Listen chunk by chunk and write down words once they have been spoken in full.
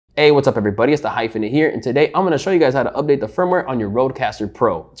Hey, what's up everybody? It's TheHyphenate here, and today I'm going to show you guys how to update the firmware on your Rodecaster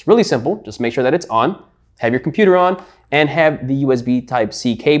Pro. It's really simple. Just make sure that it's on, have your computer on, and have the USB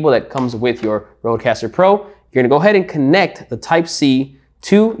Type-C cable that comes with your Rodecaster Pro. You're going to go ahead and connect the Type-C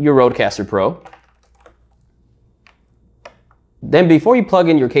to your Rodecaster Pro. Then before you plug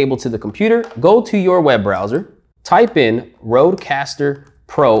in your cable to the computer, go to your web browser, type in Rodecaster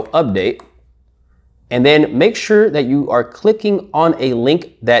Pro Update, and then make sure that you are clicking on a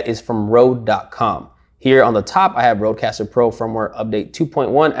link that is from Rode.com. Here on the top, I have Rodecaster Pro Firmware Update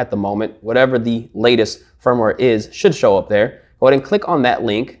 2.1 at the moment. Whatever the latest firmware is should show up there. Go ahead and click on that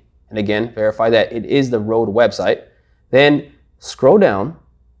link. And again, verify that it is the Rode website. Then scroll down.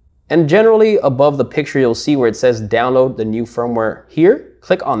 And generally above the picture, you'll see where it says download the new firmware here.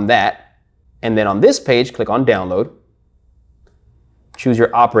 Click on that. And then on this page, click on download. Choose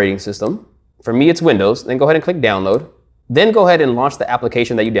your operating system. For me, it's Windows. Then go ahead and click download. Then go ahead and launch the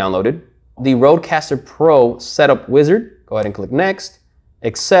application that you downloaded. The Rodecaster Pro Setup Wizard. Go ahead and click next,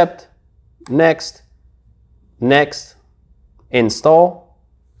 accept, next, next, install.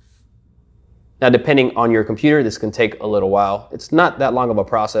 Now, depending on your computer, this can take a little while. It's not that long of a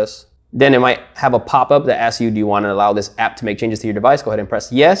process. Then it might have a pop-up that asks you, do you want to allow this app to make changes to your device? Go ahead and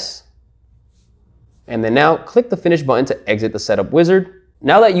press yes. And then now click the finish button to exit the Setup Wizard.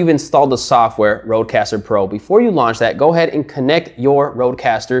 Now that you've installed the software, Rodecaster Pro, before you launch that, go ahead and connect your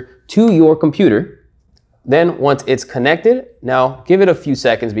Rodecaster to your computer. Then once it's connected, now give it a few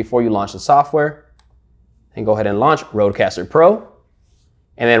seconds before you launch the software. And go ahead and launch Rodecaster Pro.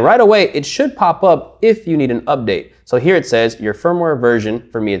 And then right away, it should pop up if you need an update. So here it says your firmware version,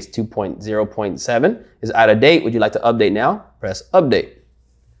 for me it's 2.0.7, is out of date. Would you like to update now? Press update.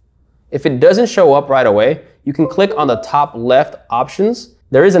 If it doesn't show up right away, you can click on the top left options.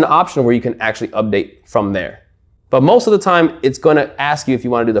 There is an option where you can actually update from there. But most of the time, it's going to ask you if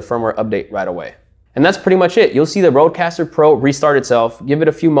you want to do the firmware update right away. And that's pretty much it. You'll see the Rodecaster Pro restart itself. Give it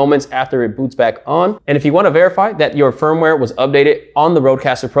a few moments after it boots back on. And if you want to verify that your firmware was updated on the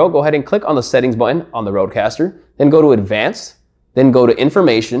Rodecaster Pro, go ahead and click on the settings button on the Rodecaster. Then go to advanced. Then go to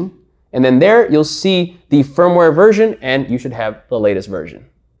information. And then there you'll see the firmware version, and you should have the latest version.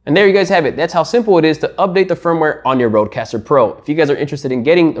 And there you guys have it. That's how simple it is to update the firmware on your Rodecaster Pro. If you guys are interested in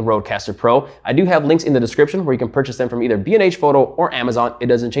getting the Rodecaster Pro, I do have links in the description where you can purchase them from either B&H Photo or Amazon. It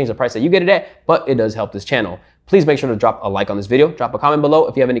doesn't change the price that you get it at, but it does help this channel. Please make sure to drop a like on this video, drop a comment below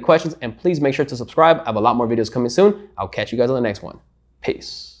if you have any questions, and please make sure to subscribe. I have a lot more videos coming soon. I'll catch you guys on the next one.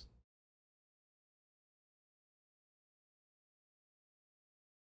 Peace.